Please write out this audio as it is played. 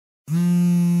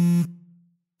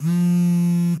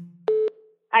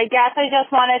I guess I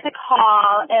just wanted to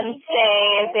call and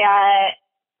say that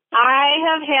I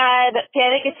have had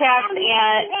panic attacks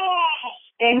and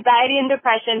anxiety and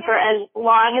depression for as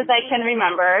long as I can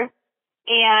remember.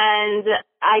 And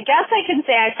I guess I can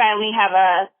say I finally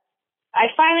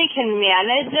can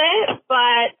manage it,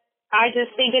 but I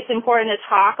just think it's important to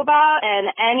talk about,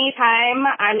 and anytime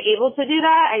I'm able to do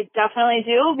that, I definitely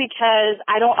do, because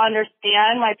I don't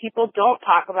understand why people don't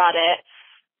talk about it.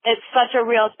 It's such a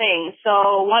real thing.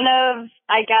 So one of,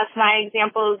 I guess, my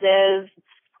examples is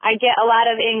I get a lot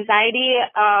of anxiety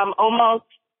almost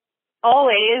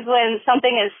always when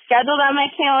something is scheduled on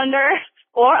my calendar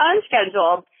or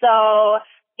unscheduled. So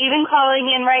even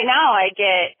calling in right now, I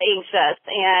get anxious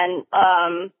and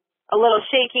a little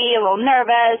shaky, a little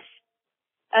nervous,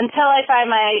 until I find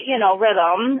my,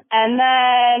 rhythm. And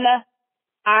then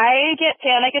I get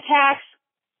panic attacks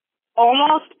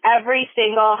almost every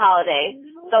single holiday.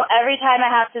 So every time I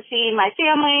have to see my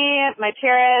family, my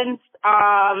parents,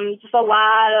 just a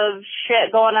lot of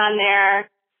shit going on there.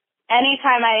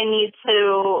 Anytime I need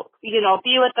to,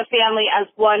 be with the family as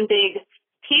one big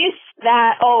piece,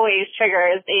 that always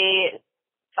triggers a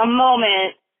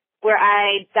moment where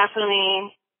I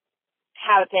definitely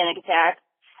have a panic attack.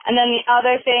 And then the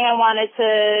other thing I wanted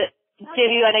to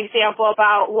give you an example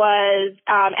about was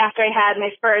after I had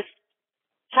my first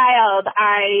child,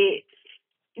 I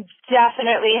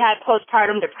definitely had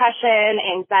postpartum depression,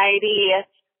 anxiety,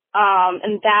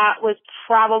 and that was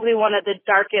probably one of the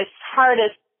darkest,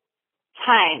 hardest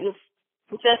times,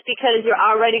 just because you're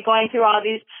already going through all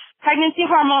these pregnancy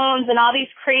hormones and all these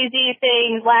crazy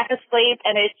things, lack of sleep,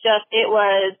 and it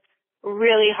was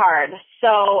really hard.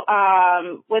 So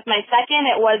with my second,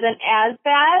 it wasn't as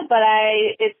bad, but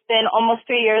it's been almost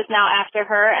 3 years now after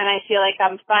her, and I feel like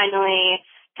I'm finally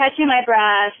catching my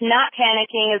breath, not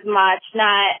panicking as much,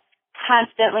 I'm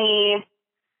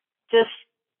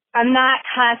not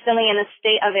constantly in a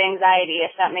state of anxiety,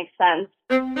 if that makes sense.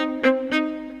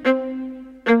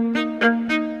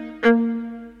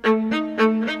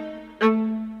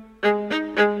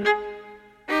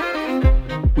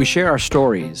 We share our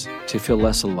stories to feel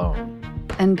less alone.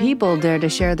 And people dare to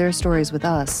share their stories with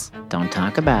us. Don't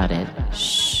talk about it.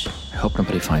 Shh. I hope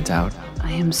nobody finds out.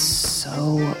 I am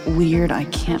so weird. I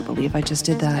can't believe I just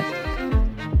did that.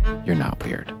 You're not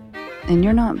weird. And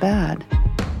you're not bad.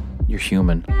 You're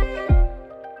human.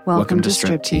 Welcome to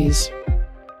Striptease.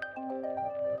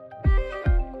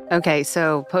 Okay,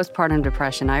 so postpartum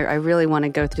depression. I really want to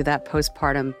go through that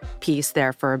postpartum piece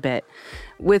there for a bit.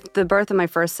 With the birth of my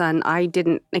first son, I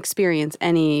didn't experience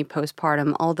any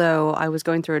postpartum, although I was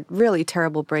going through a really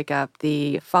terrible breakup.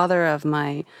 The father of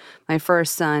my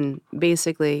first son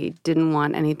basically didn't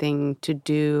want anything to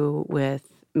do with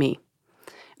me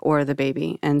or the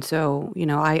baby. And so,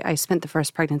 I spent the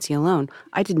first pregnancy alone.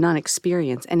 I did not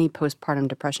experience any postpartum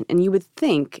depression. And you would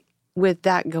think with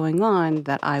that going on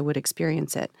that I would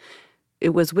experience it.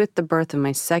 It was with the birth of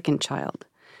my second child.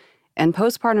 And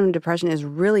postpartum depression is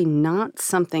really not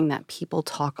something that people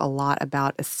talk a lot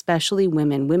about, especially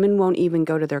women. Women won't even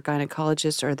go to their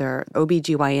gynecologist or their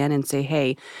OBGYN and say,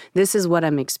 hey, this is what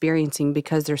I'm experiencing,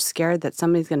 because they're scared that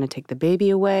somebody's going to take the baby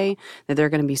away, that they're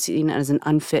going to be seen as an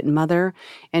unfit mother.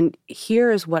 And here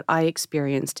is what I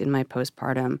experienced in my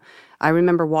postpartum. I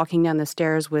remember walking down the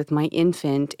stairs with my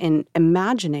infant and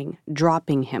imagining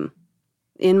dropping him.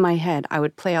 In my head, I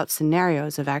would play out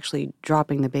scenarios of actually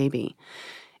dropping the baby.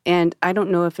 And I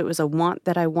don't know if it was a want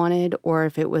that I wanted or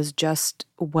if it was just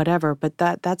whatever, but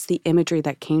that's the imagery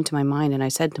that came to my mind. And I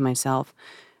said to myself,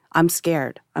 I'm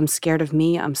scared. I'm scared of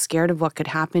me. I'm scared of what could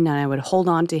happen. And I would hold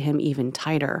on to him even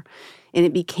tighter. And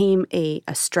it became a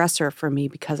stressor for me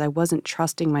because I wasn't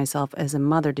trusting myself as a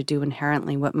mother to do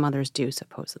inherently what mothers do,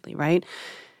 supposedly, right?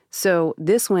 So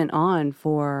this went on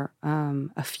for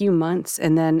a few months.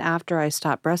 And then after I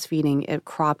stopped breastfeeding, it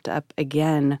cropped up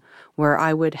again where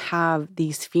I would have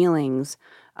these feelings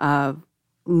of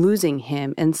losing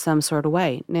him in some sort of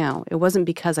way. Now, it wasn't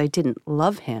because I didn't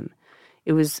love him.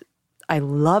 It was I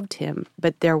loved him,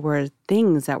 but there were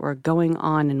things that were going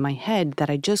on in my head that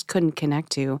I just couldn't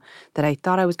connect to, that I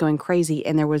thought I was going crazy,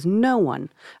 and there was no one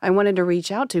I wanted to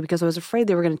reach out to because I was afraid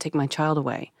they were going to take my child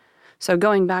away. So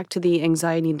going back to the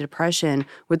anxiety and depression,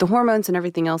 with the hormones and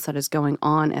everything else that is going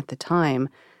on at the time,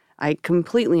 I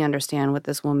completely understand what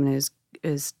this woman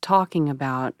is talking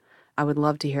about I would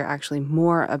love to hear actually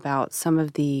more about some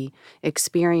of the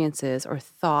experiences or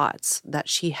thoughts that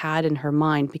she had in her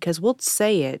mind, because we'll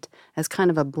say it as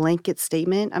kind of a blanket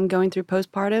statement, I'm going through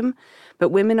postpartum, but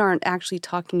women aren't actually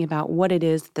talking about what it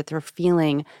is that they're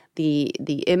feeling, the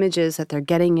images that they're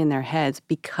getting in their heads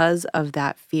because of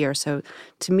that fear. So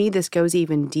to me, this goes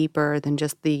even deeper than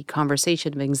just the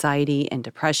conversation of anxiety and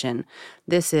depression.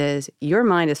 This is, your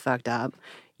mind is fucked up.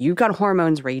 You've got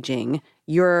hormones raging.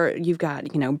 You've got,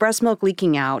 breast milk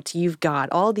leaking out. You've got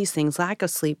all these things, lack of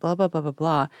sleep, blah, blah, blah, blah,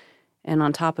 blah. And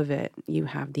on top of it, you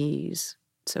have these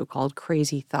so-called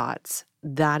crazy thoughts.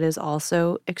 That is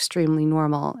also extremely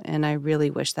normal. And I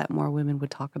really wish that more women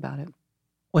would talk about it.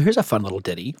 Well, here's a fun little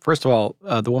ditty. First of all,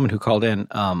 the woman who called in,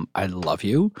 I love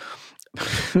you.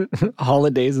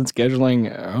 Holidays and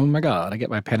scheduling, oh my God, I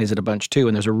get my panties in a bunch too.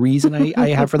 And there's a reason I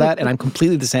have for that. And I'm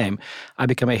completely the same. I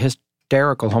become a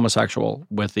hysterical homosexual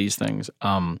with these things.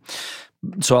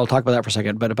 So I'll talk about that for a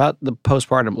second. But about the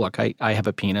postpartum, look, I have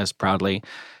a penis proudly,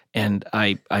 and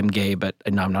I'm gay, but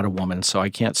I'm not a woman, so I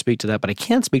can't speak to that. But I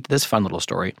can speak to this fun little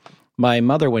story. My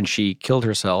mother, when she killed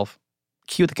herself,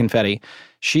 cue the confetti,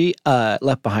 she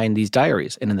left behind these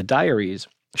diaries. And in the diaries,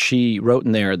 she wrote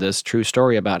in there this true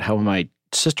story about how when my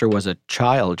sister was a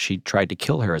child, she tried to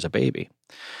kill her as a baby.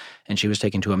 And she was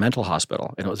taken to a mental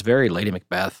hospital. And it was very Lady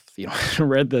Macbeth. I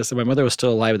read this, and my mother was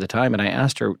still alive at the time. And I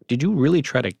asked her, did you really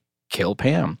try to kill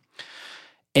Pam?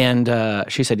 And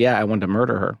she said, yeah, I wanted to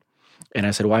murder her. And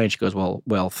I said, why? And she goes,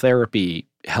 well, therapy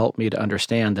helped me to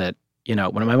understand that,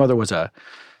 when my mother was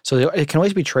so it can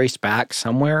always be traced back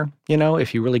somewhere,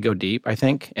 if you really go deep, I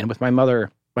think. And with my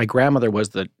mother, my grandmother was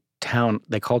the town,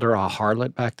 they called her a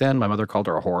harlot back then. My mother called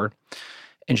her a whore.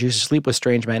 And she used to sleep with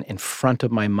strange men in front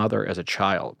of my mother as a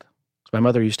child. My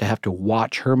mother used to have to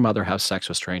watch her mother have sex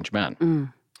with strange men.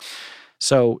 Mm.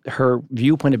 So her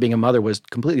viewpoint of being a mother was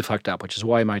completely fucked up, which is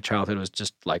why my childhood was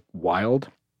just like wild.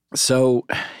 So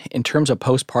in terms of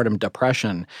postpartum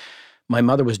depression, my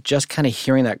mother was just kind of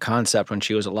hearing that concept when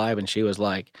she was alive, and she was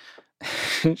like,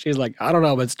 I don't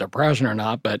know if it's depression or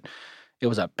not, but it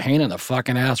was a pain in the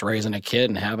fucking ass raising a kid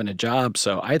and having a job.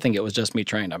 So I think it was just me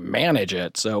trying to manage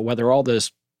it. So whether all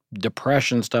this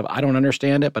depression stuff, I don't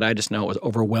understand it, but I just know it was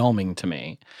overwhelming to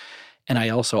me. And I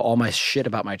also, all my shit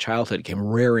about my childhood came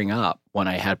rearing up when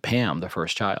I had Pam, the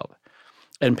first child.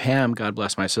 And Pam, God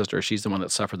bless my sister, she's the one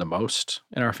that suffered the most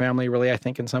in our family, really, I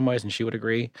think, in some ways, and she would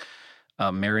agree.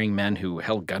 Marrying men who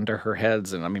held gun to her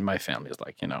heads. And I mean, my family is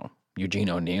like, Eugene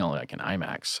O'Neill, like an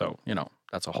IMAX. So,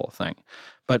 that's a whole thing.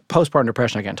 But postpartum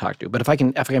depression I can't talk to. But if I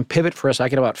can pivot for a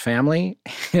second about family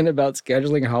and about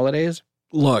scheduling holidays,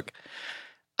 look,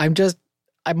 I'm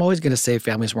always going to say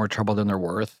family's more trouble than they're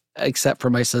worth, except for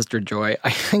my sister Joy.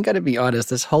 I got to be honest,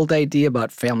 this whole idea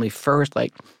about family first,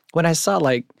 like when I saw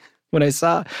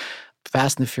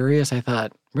Fast and the Furious, I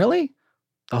thought, really?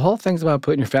 The whole thing's about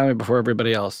putting your family before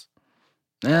everybody else.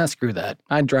 Screw that.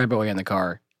 I'd drive away in the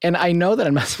car. And I know that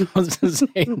I'm not supposed to say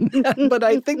that, but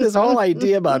I think this whole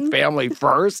idea about family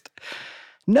first,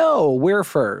 no, we're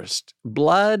first.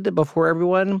 Blood before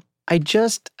everyone. I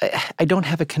don't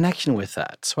have a connection with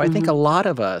that. So I think a lot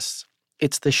of us,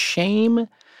 it's the shame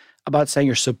about saying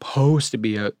you're supposed to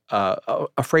be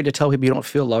afraid to tell people you don't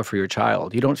feel love for your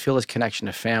child. You don't feel this connection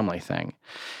to family thing.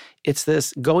 It's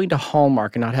this going to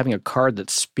Hallmark and not having a card that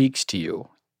speaks to you.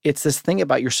 It's this thing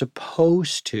about you're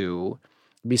supposed to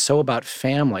be so about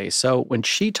family. So when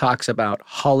she talks about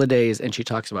holidays and she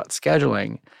talks about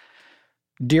scheduling,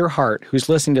 dear heart, who's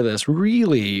listening to this,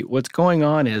 really what's going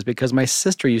on is, because my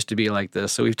sister used to be like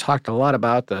this, so we've talked a lot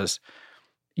about this,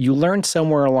 you learned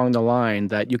somewhere along the line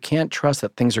that you can't trust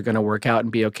that things are going to work out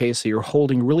and be okay, so you're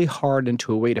holding really hard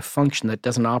into a way to function that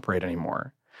doesn't operate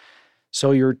anymore.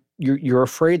 So you're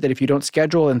afraid that if you don't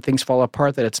schedule and things fall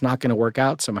apart, that it's not going to work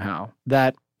out somehow,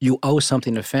 that you owe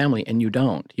something to family, and you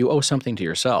don't. You owe something to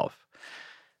yourself.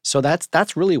 So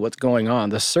that's really what's going on.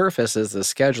 The surface is the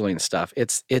scheduling stuff.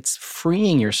 It's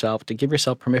freeing yourself to give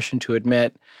yourself permission to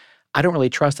admit, I don't really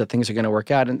trust that things are going to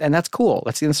work out. And that's cool.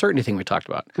 That's the uncertainty thing we talked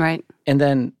about. Right. And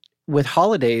then with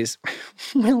holidays,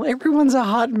 well, everyone's a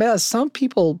hot mess. Some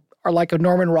people are like a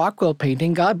Norman Rockwell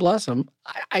painting. God bless them.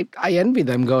 I envy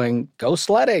them going, go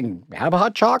sledding, have a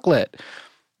hot chocolate.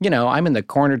 I'm in the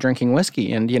corner drinking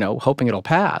whiskey and, hoping it'll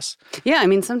pass. Yeah, I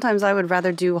mean, sometimes I would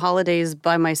rather do holidays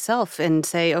by myself and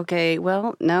say, okay,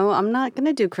 well, no, I'm not going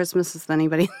to do Christmas with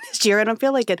anybody this year. I don't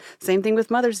feel like it. Same thing with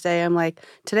Mother's Day. I'm like,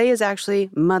 today is actually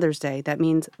Mother's Day. That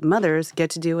means mothers get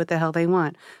to do what the hell they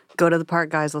want. Go to the park,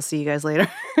 guys. I'll see you guys later.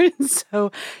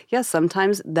 So, yes,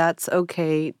 sometimes that's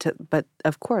okay. But,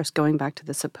 of course, going back to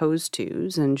the supposed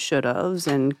tos and should-haves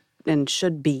and and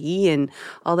should be and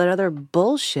all that other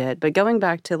bullshit. But going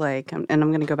back to and I'm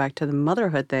going to go back to the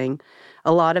motherhood thing,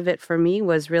 a lot of it for me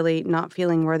was really not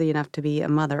feeling worthy enough to be a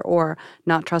mother or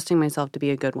not trusting myself to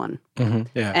be a good one.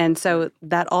 Yeah. And so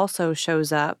that also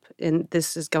shows up, and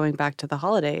this is going back to the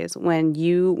holidays, when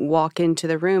you walk into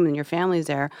the room and your family's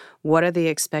there, what are they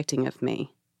expecting of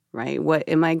me? Right? What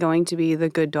am I going to be the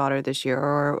good daughter this year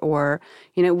or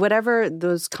whatever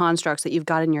those constructs that you've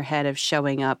got in your head of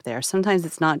showing up there. Sometimes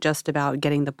it's not just about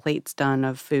getting the plates done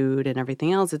of food and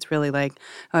everything else. It's really like,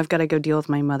 oh, I've got to go deal with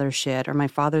my mother's shit, or my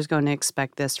father's going to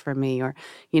expect this from me, or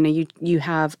you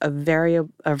have a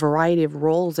variety of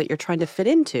roles that you're trying to fit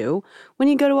into when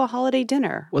you go to a holiday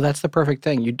dinner. Well, that's the perfect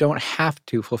thing. You don't have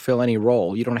to fulfill any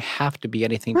role. You don't have to be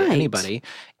anything to anybody.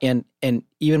 And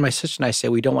even my sister and I say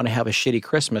we don't want to have a shitty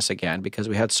Christmas again because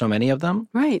we had so many of them.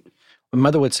 Right. My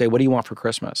mother would say, what do you want for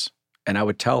Christmas? And I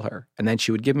would tell her. And then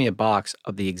she would give me a box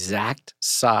of the exact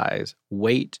size,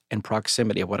 weight, and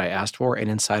proximity of what I asked for. And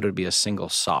inside would be a single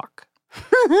sock.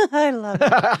 I love it.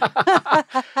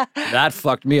 That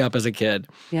fucked me up as a kid.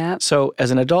 Yeah. So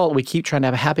as an adult, we keep trying to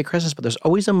have a happy Christmas, but there's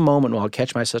always a moment where I'll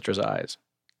catch my sister's eyes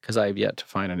because I have yet to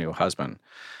find a new husband.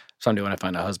 Someday when I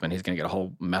find a husband, he's going to get a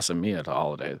whole mess of me at the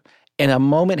holidays. And a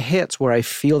moment hits where I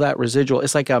feel that residual.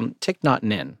 It's like Thich Nhat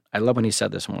Hanh. I love when he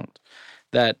said this once,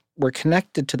 that we're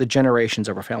connected to the generations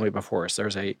of our family before us.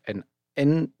 There's an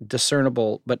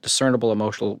indiscernible but discernible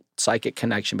emotional psychic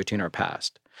connection between our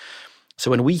past.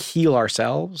 So when we heal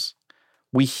ourselves,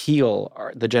 we heal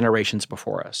the generations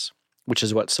before us, which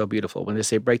is what's so beautiful. When they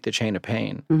say break the chain of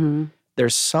pain,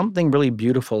 there's something really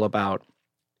beautiful about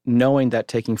knowing that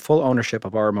taking full ownership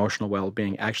of our emotional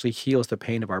well-being actually heals the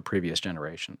pain of our previous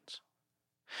generations.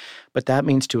 But that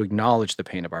means to acknowledge the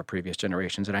pain of our previous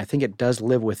generations. And I think it does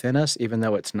live within us, even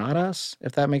though it's not us,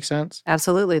 if that makes sense.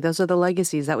 Absolutely. Those are the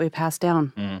legacies that we pass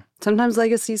down. Sometimes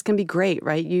legacies can be great,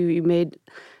 right? You made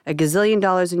a gazillion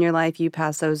dollars in your life. You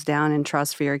pass those down in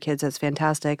trust for your kids. That's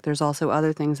fantastic. There's also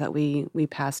other things that we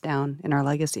pass down in our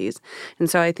legacies. And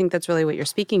so I think that's really what you're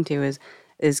speaking to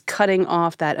is cutting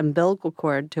off that umbilical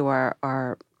cord to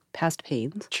our past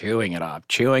pains. Chewing it off,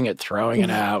 chewing it, throwing it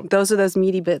out. Those are those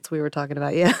meaty bits we were talking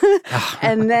about, yeah.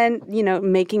 And then,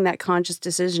 making that conscious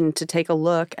decision to take a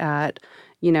look at,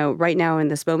 right now in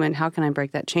this moment, how can I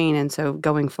break that chain? And so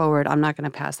going forward, I'm not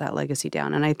going to pass that legacy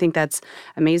down. And I think that's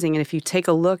amazing. And if you take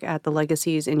a look at the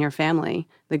legacies in your family,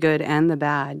 the good and the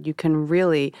bad, you can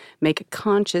really make a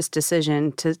conscious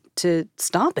decision to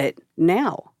stop it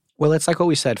now. Well, it's like what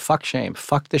we said, fuck shame,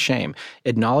 fuck the shame.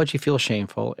 Acknowledge you feel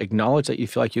shameful. Acknowledge that you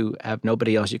feel like you have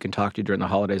nobody else you can talk to during the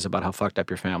holidays about how fucked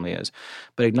up your family is.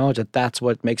 But acknowledge that that's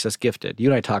what makes us gifted. You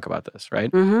and I talk about this,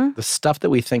 right? The stuff that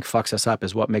we think fucks us up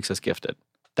is what makes us gifted.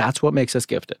 That's what makes us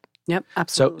gifted. Yep,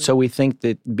 absolutely. So we think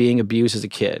that being abused as a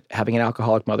kid, having an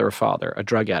alcoholic mother or father, a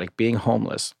drug addict, being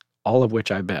homeless, all of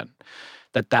which I've been,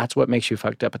 that's what makes you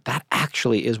fucked up. But that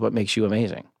actually is what makes you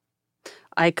amazing.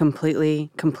 I completely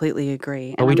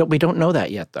agree. But we don't know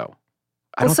that yet, though.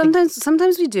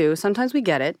 Sometimes we do. Sometimes we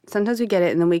get it. Sometimes we get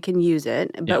it, and then we can use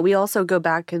it. But we also go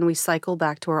back and we cycle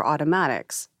back to our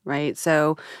automatics, right?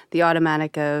 So the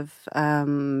automatic of,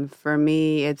 for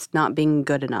me, it's not being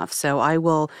good enough. So I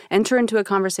will enter into a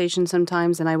conversation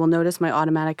sometimes, and I will notice my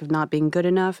automatic of not being good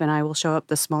enough, and I will show up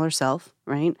the smaller self,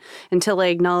 right? Until I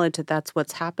acknowledge that that's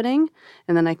what's happening,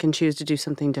 and then I can choose to do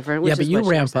something different. Yeah, but you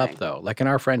ramp up, though. Like in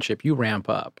our friendship, you ramp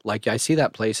up. Like I see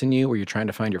that place in you where you're trying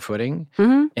to find your footing,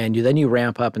 and then you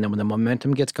ramp up, and then when the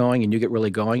momentum gets going and you get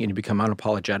really going and you become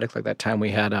unapologetic, like that time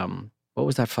we had, what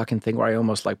was that fucking thing where I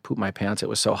almost like pooped my pants? It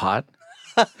was so hot.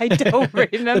 I don't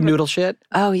remember. The noodle shit.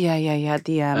 Oh, yeah.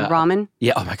 The ramen.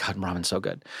 Yeah. Oh, my God. Ramen's so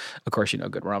good. Of course,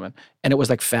 good ramen. And it was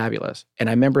like fabulous. And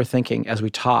I remember thinking as we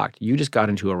talked, you just got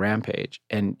into a rampage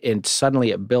and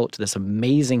suddenly it built this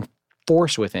amazing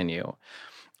force within you.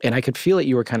 And I could feel that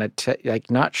you were kind of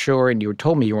not sure, and you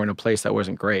told me you were in a place that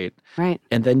wasn't great. Right.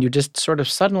 And then you just sort of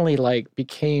suddenly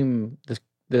became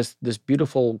this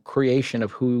beautiful creation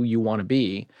of who you want to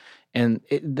be. And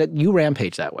that you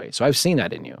rampage that way. So I've seen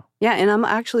that in you. Yeah, and I'm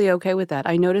actually okay with that.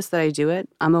 I notice that I do it.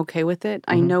 I'm okay with it.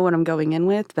 I know what I'm going in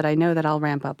with, but I know that I'll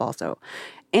ramp up also.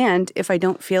 And if I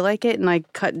don't feel like it and I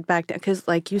cut back down, because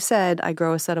like you said, I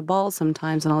grow a set of balls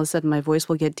sometimes and all of a sudden my voice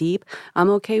will get deep. I'm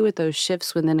okay with those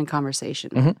shifts within a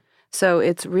conversation. So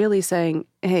it's really saying,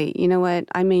 hey, you know what?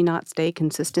 I may not stay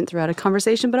consistent throughout a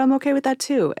conversation, but I'm okay with that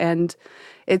too. And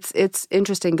it's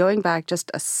interesting. Going back just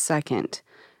a second,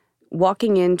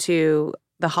 walking into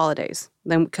the holidays,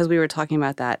 then because we were talking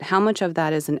about that, how much of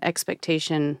that is an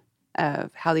expectation of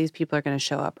how these people are going to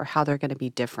show up or how they're going to be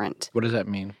different? What does that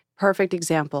mean? Perfect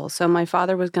example. So my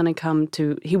father was going to coming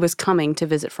to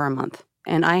visit for a month,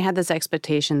 And I had this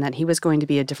expectation that he was going to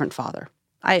be a different father.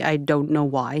 I don't know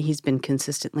why. He's been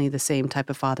consistently the same type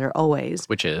of father always.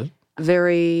 Which is?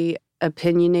 Very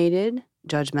opinionated,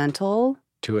 judgmental.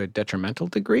 To a detrimental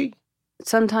degree?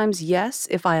 Sometimes, yes,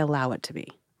 if I allow it to be,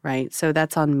 right? So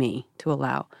that's on me to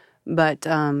allow. But,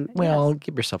 well, yes.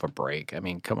 give yourself a break. I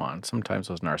mean, come on. Sometimes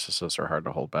those narcissists are hard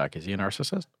to hold back. Is he a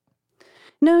narcissist?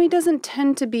 No, he doesn't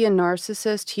tend to be a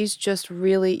narcissist. He's just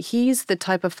he's the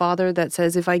type of father that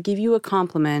says, if I give you a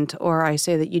compliment or I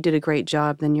say that you did a great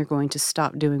job, then you're going to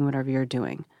stop doing whatever you're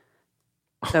doing.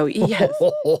 So yes,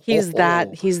 he's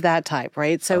that type,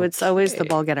 right? So It's always the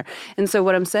ball getter. And so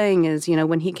what I'm saying is,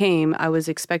 when he came, I was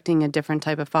expecting a different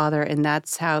type of father, and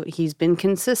that's how he's been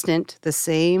consistent the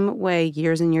same way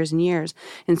years and years and years.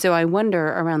 And so I wonder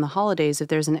around the holidays if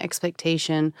there's an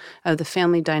expectation of the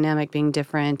family dynamic being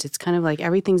different. It's kind of like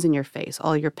everything's in your face,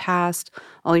 all your past,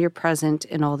 all your present,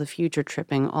 and all the future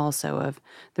tripping also of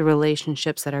the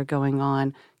relationships that are going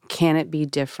on. Can it be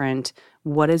different?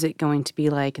 What is it going to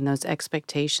be like? And those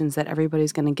expectations that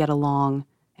everybody's going to get along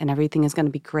and everything is going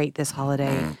to be great this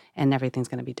holiday and everything's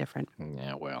going to be different.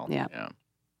 Yeah, well, yeah.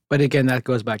 But again, that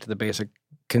goes back to the basic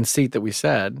conceit that we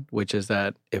said, which is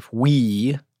that if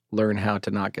we learn how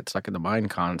to not get stuck in the mind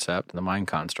concept and the mind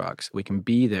constructs, we can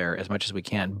be there as much as we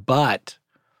can. But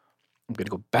I'm going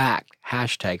to go back,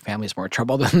 # family's more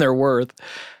trouble than they're worth.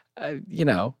 I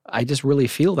just really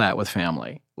feel that with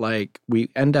family. Like we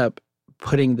end up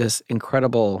putting this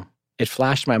incredible, it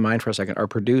flashed my mind for a second. Our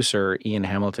producer, Ian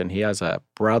Hamilton, he has a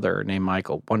brother named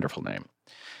Michael, wonderful name.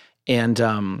 And his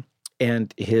name's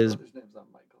not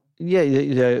Michael. Yeah,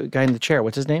 the guy in the chair,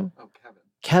 what's his name? Oh,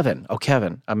 Kevin.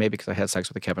 Kevin. Maybe because I had sex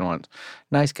with a Kevin once.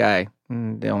 Nice guy.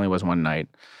 There only was one night.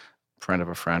 Friend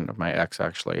of my ex,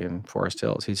 actually, in Forest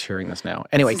Hills. He's hearing this now.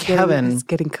 Anyway, Kevin. It's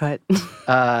getting cut.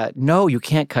 No, you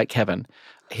can't cut Kevin.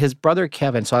 His brother,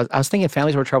 Kevin. So I was thinking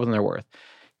families more trouble than they're worth.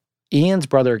 Ian's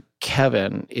brother,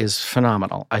 Kevin, is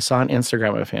phenomenal. I saw an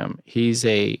Instagram of him. He's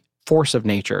a force of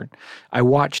nature. I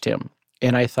watched him,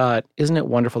 and I thought, isn't it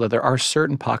wonderful that there are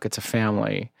certain pockets of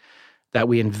family that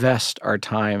we invest our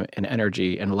time and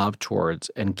energy and love towards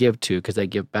and give to because they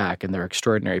give back, and they're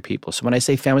extraordinary people. So when I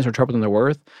say families more trouble than they're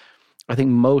worth, I think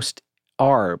most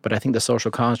are, but I think the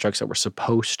social constructs that we're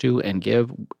supposed to and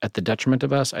give at the detriment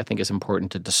of us, I think is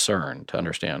important to discern, to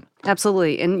understand.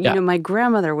 Absolutely. And, my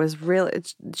grandmother was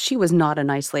she was not a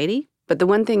nice lady. But the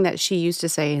one thing that she used to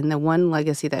say, and the one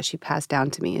legacy that she passed down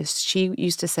to me, is she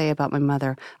used to say about my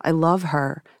mother, I love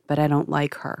her, but I don't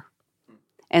like her.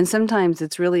 And sometimes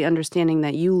it's really understanding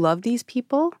that you love these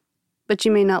people, but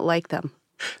you may not like them.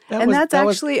 That's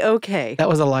actually okay. That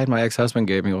was a line my ex-husband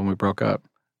gave me when we broke up.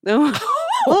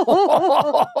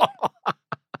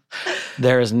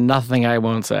 There is nothing I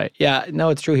won't say. Yeah, no,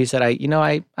 it's true. He said,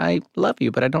 I love you,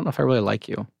 but I don't know if I really like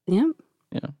you. Yeah.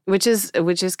 Yeah. Which is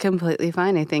completely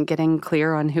fine. I think getting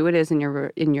clear on who it is in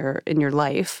your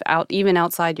life, even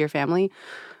outside your family,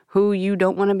 who you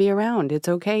don't want to be around. It's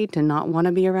okay to not want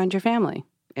to be around your family.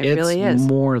 It really is.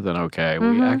 It's more than okay.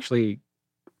 Mm-hmm.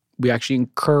 We actually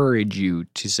encourage you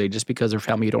to say, just because they're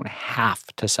family, you don't have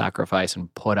to sacrifice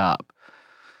and put up.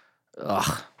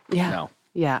 Ugh. Yeah. No.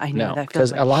 Yeah, I know. No,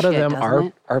 because a lot of them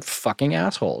are fucking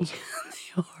assholes.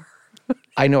 They are.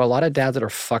 I know a lot of dads that are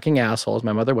fucking assholes.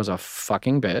 My mother was a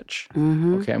fucking bitch.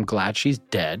 Mm-hmm. Okay, I'm glad she's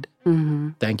dead.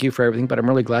 Mm-hmm. Thank you for everything, but I'm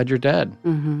really glad you're dead.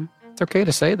 Mm-hmm. It's okay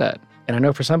to say that. And I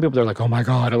know for some people, they're like, oh my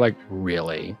God. I'm like,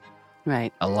 really?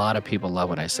 Right. A lot of people love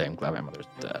when I say I'm glad my mother's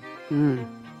dead. Mm.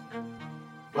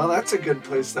 Well, that's a good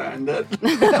place to end it.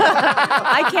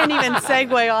 I can't even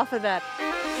segue off of that.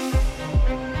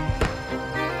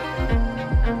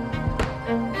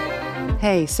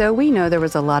 Hey, so we know there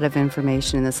was a lot of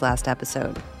information in this last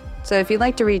episode. So if you'd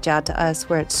like to reach out to us,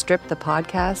 we're at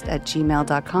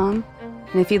stripthepodcast@gmail.com.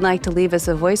 And if you'd like to leave us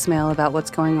a voicemail about what's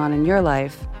going on in your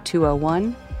life,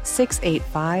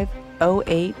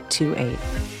 201-685-0828.